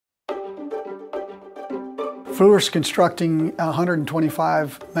Fluor's constructing a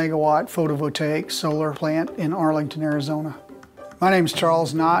 125 megawatt photovoltaic solar plant in Arlington, Arizona. My name is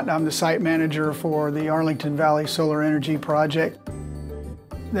Charles Knott. I'm the site manager for the Arlington Valley Solar Energy Project.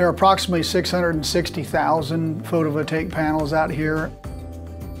 There are approximately 660,000 photovoltaic panels out here.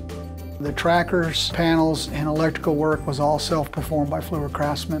 The trackers, panels, and electrical work was all self-performed by Fluor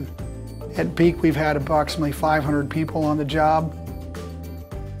craftsmen. At peak, we've had approximately 500 people on the job.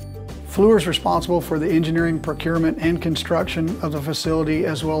 Fluor is responsible for the engineering, procurement, and construction of the facility,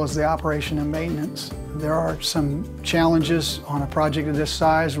 as well as the operation and maintenance. There are some challenges on a project of this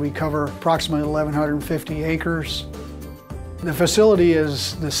size. We cover approximately 1,150 acres. The facility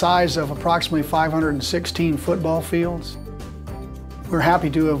is the size of approximately 516 football fields. We're happy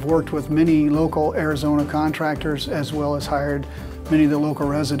to have worked with many local Arizona contractors, as well as hired many of the local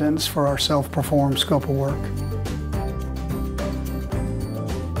residents for our self-performed scope of work.